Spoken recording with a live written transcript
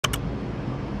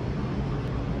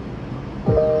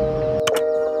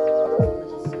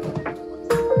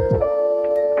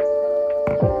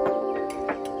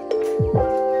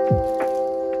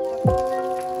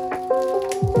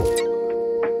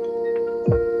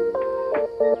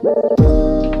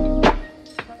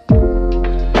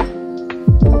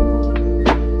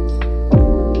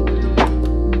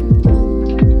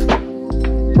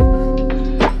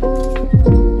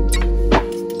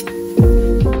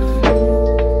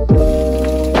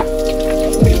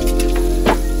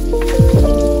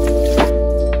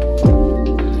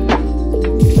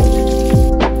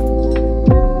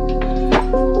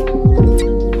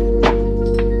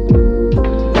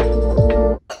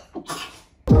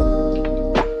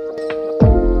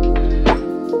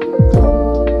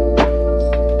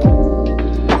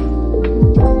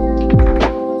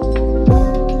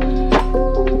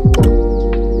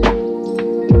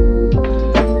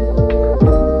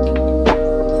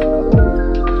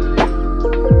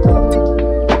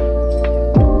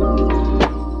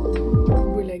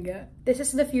This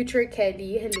is the future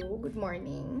Kelly. Hello, good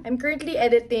morning. I'm currently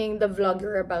editing the vlog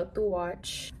you're about to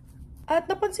watch. At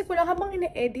napansin ko lang habang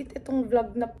ine-edit itong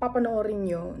vlog na papanoorin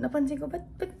nyo, napansin ko, ba't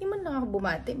di man lang ako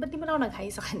bumati? Ba't di man ako nag-hi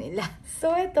sa kanila?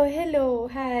 So ito, hello,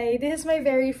 hi. This is my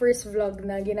very first vlog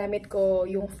na ginamit ko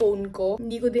yung phone ko.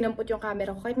 Hindi ko dinampot yung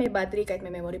camera ko kahit may battery, kahit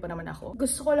may memory pa naman ako.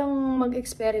 Gusto ko lang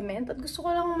mag-experiment at gusto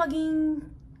ko lang maging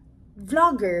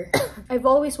vlogger. I've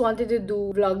always wanted to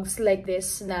do vlogs like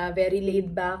this na very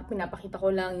laid back. Pinapakita ko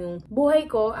lang yung buhay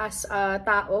ko as a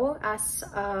tao, as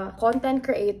a content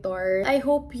creator. I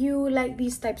hope you like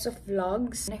these types of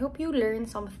vlogs. I hope you learn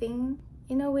something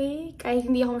in a way. Kahit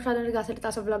hindi ako masyadong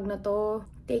nagsasalita sa vlog na to.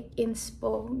 Take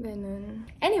inspo, ganun.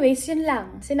 Anyways, yun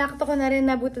lang. Sinakto ko na rin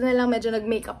na buti na lang medyo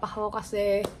nag-makeup ako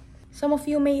kasi some of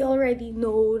you may already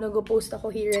know, nag-post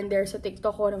ako here and there sa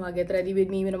TikTok ko na mga get ready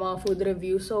with me ng mga food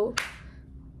review. So,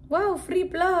 wow, free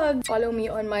plug! Follow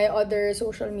me on my other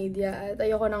social media at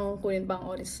ayoko nang kunin pang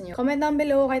oras nyo. Comment down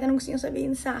below kahit anong gusto nyo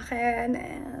sabihin sa akin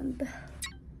and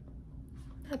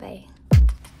bye-bye!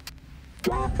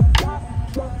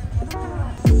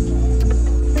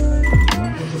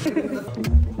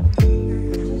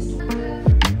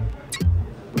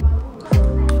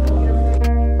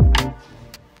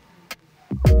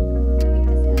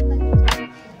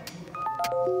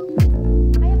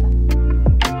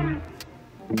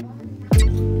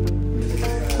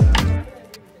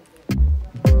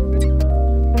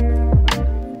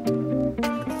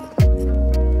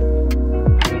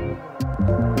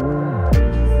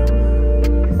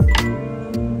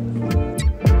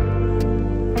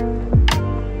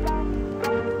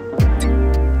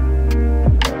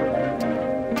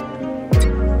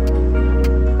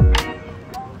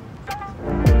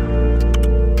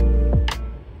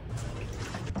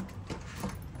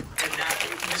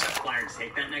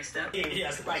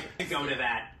 Yes, right. Go to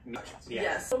that.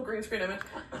 Yes. So green screen image.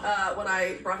 When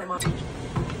I brought him on.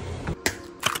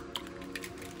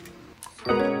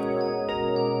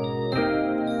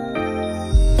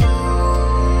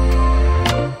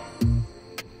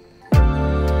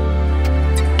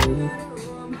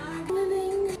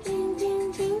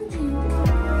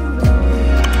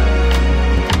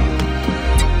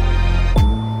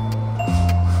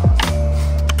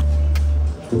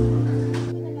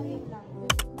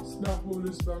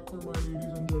 Back for my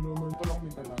ladies and gentlemen. Ito lang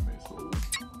may kalame, so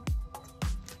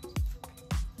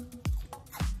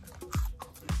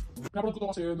napanood ko to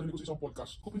kasi narinig ko sa isang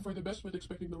podcast. Hoping for the best but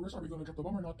expecting the worst. Are we gonna drop the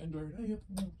bomb or not? Enjoy it.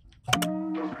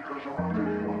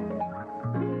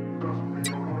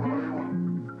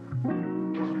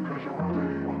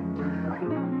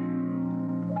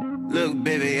 Look,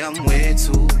 baby, I'm way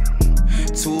too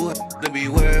to be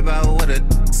worried about what a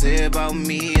say about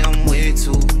me. I'm way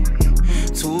too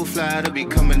fly to be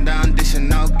coming down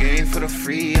dishing out game for the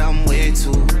free. I'm way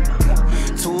too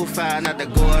fly not to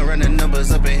go and run the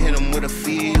numbers up and hit them with a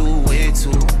fee. You way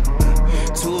too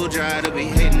dry to be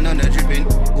hating on the dripping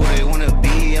where they wanna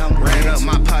be. I'm ran up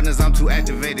my partners, I'm too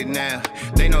activated now.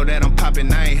 They know that I'm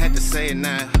popping, I ain't had to say it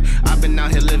now. I've been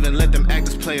out here living, let them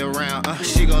actors play around.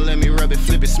 She gon' let me rub it,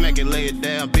 flip it, smack it, lay it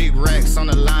down. Big racks on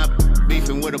the line,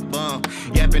 beefing with a bum.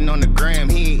 Yapping on the gram,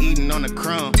 he ain't eating on the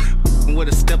crumb. With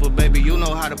a stepper, baby, you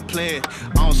know how to play it.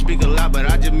 I don't speak a lot,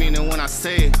 but I just mean it when I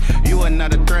say it. You are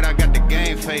not a threat, I got the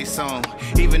game face on.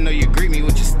 Even though you greet me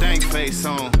with your stank face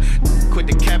on. Quit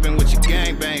the capping with your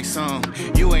gangbang song.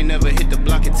 You ain't never hit the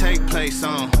block and take place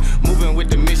on. Moving with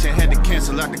the mission, had to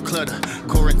cancel out the clutter.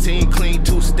 Quarantine clean,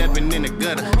 two-stepping in the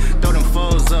gutter. Throw them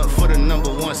foes up for the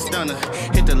 #1 stunner.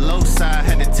 Hit the low side,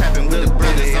 had to tap in with the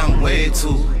brothers. I'm way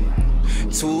too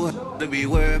to be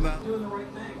worried about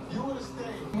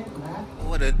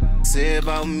what a say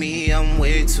about me. I'm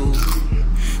way too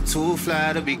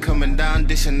fly to be coming down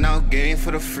dishing out game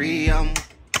for the free. I'm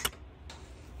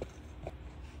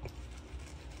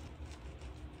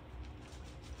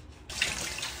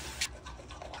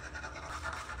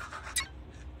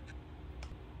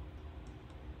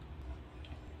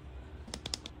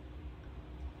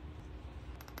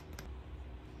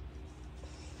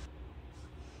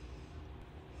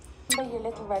remember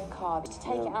your little red car? Did you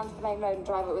take it onto the main road and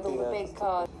drive it with all the big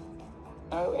cars?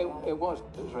 No, it was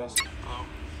racing.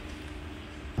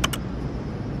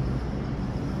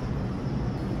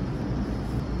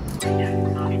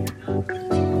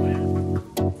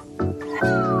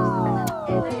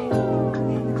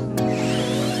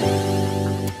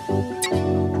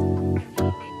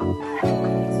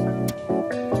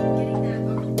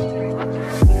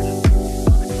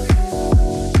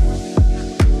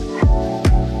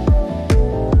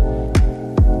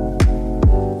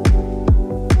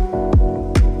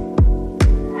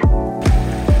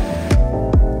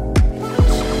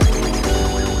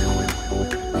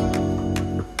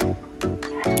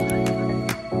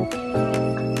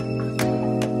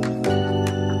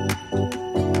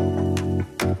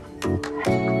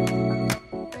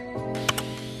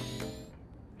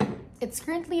 It's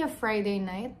currently a Friday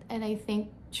night, and I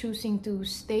think choosing to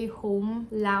stay home,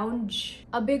 lounge,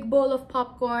 a big bowl of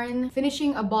popcorn,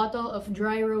 finishing a bottle of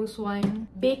dry rose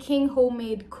wine, baking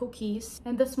homemade cookies,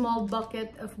 and a small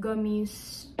bucket of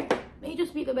gummies may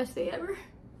just be the best day ever.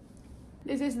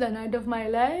 This is the night of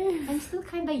my life. I'm still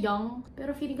kinda young,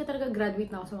 pero feeling ko talaga graduate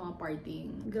na ako sa mga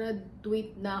partying.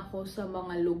 Graduate na ako sa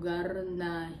mga lugar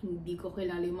na hindi ko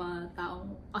kilala yung mga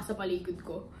taong asa paligid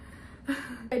ko.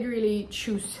 I'd really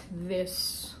choose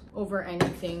this over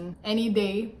anything, any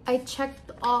day. I checked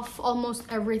off almost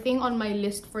everything on my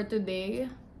list for today.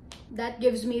 That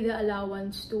gives me the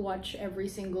allowance to watch every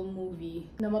single movie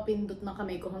na mapindot na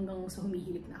kamay ko hanggang sa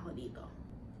humihilik na ako dito.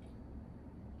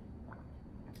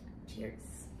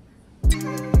 Cheers!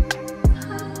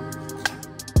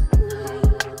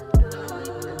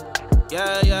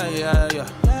 Yeah.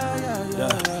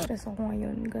 Stress ako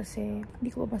ngayon kasi hindi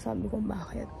ko pa masabi kung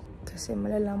bakit. Kasi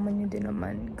malalaman nyo din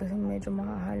naman kasi medyo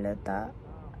makahalata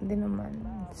din naman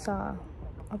sa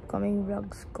upcoming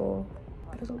vlogs ko.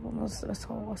 Pero sobrang stress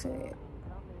ako kasi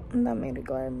ang daming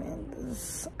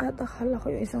requirements. At akala ko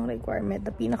yung isang requirement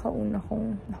na pinakauna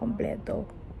kong nakompleto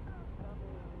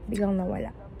biglang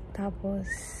nawala. Tapos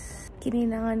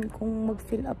kailangan kong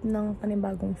mag-fill up ng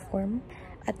panibagong form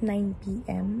at 9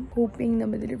 PM, hoping na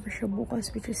ma-deliver siya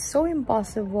bukas, which is so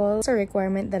impossible. It's a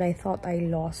requirement that I thought I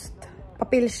lost.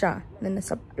 Papel siya na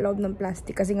nasa loob ng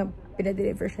plastic kasi nga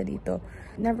pinadeliver siya dito.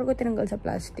 Never ko tinanggal sa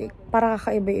plastic para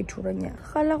kakaiba yung itsura niya.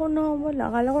 Akala ko na wala.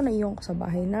 Akala ko na iyon ko sa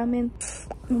bahay namin.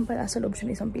 Nung pala sa loob siya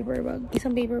ng isang paper bag.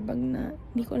 Isang paper bag na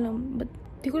hindi ko alam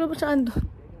ba saan doon.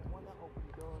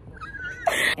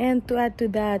 And to add to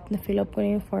that, na-fill up ko na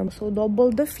yung form. So,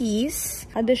 double the fees.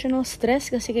 Additional stress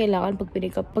kasi kailangan pag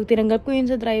tinanggap ko yun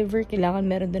sa driver, kailangan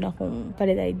meron din akong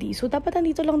valid ID. So, dapat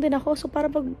nandito lang din ako. So, para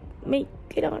pag may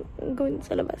kailangan gawin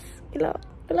sa labas,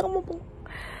 kailangan mo pong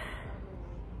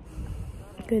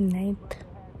good night.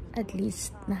 At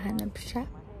least, nahanap siya.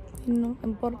 You know,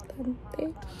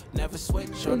 importante. Never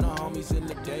switch on the homies in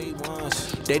the day ones.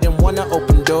 They didn't wanna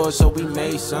open doors, so we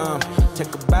made some.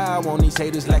 Take a bow on these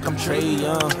haters like I'm Trey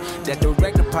Young. That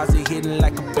direct deposit hitting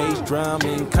like a bass drum.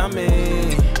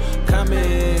 Incoming,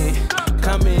 coming,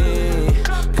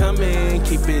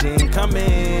 keep it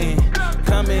incoming,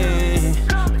 coming,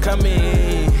 keep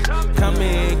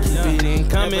it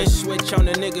incoming. Never switch on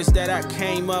the niggas that I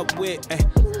came up with.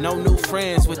 No new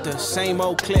friends with the same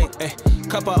old clique.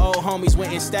 Couple old homies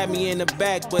went and stabbed me in the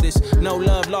back, but it's no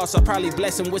love lost. I'll probably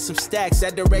bless him with some stacks.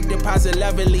 That direct deposit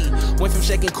lovely. Went from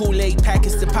shaking Kool-Aid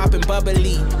packets to popping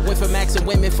bubbly. Went from asking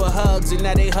women for hugs and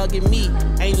now they hugging me.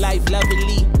 Ain't life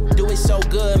lovely? Do it so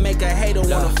good, make a hater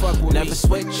wanna fuck with me. Never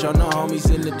switch on the homies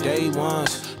in the day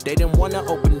ones. They didn't wanna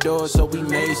open doors, so we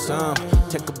made some.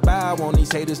 Take a bow on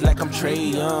these haters like I'm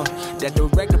Trey Young. That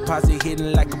direct deposit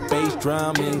hitting like a bass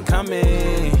drum.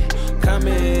 Incoming,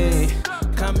 coming.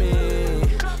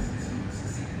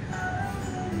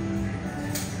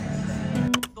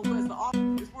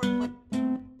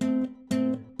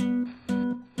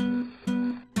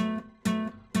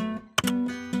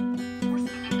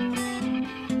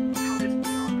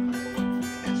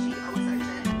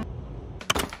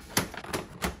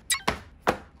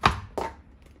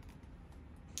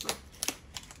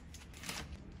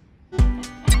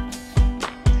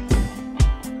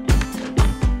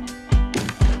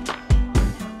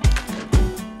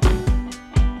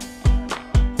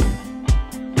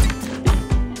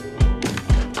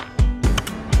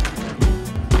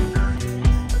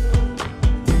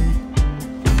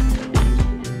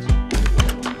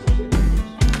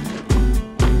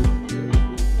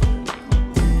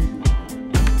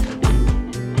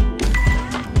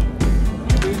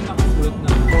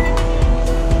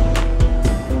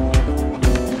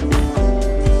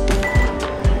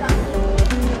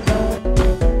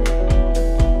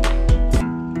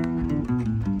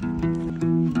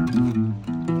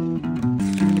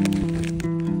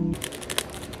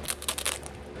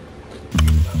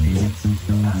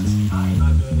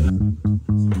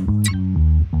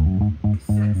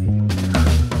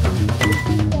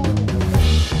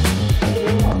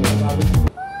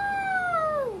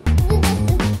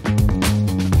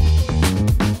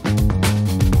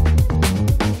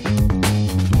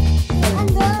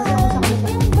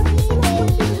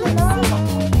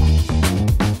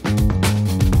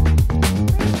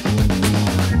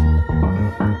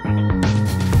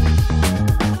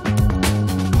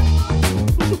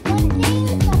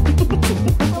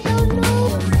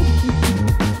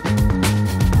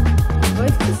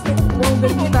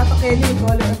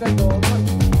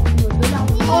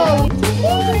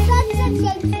 Hi,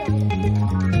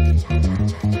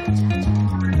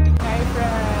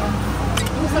 friends.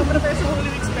 Kasama na tayo sa Holy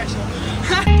Week special.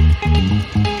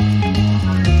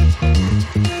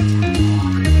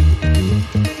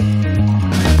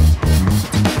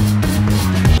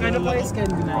 Ano po is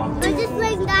candy na? I just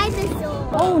like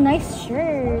dinosaurs. Oh, nice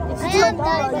shirt. It's I so have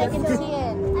dark, I can dinosaurs. see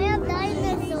it. I have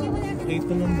dinosaurs.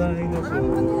 Ito ng dinosaur.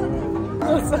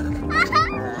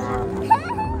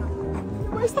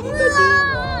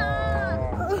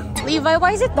 Levi,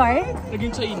 why is it dark?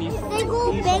 Naging Chinese. They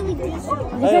go baby Jesus.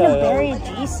 You're gonna bury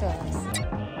Jesus.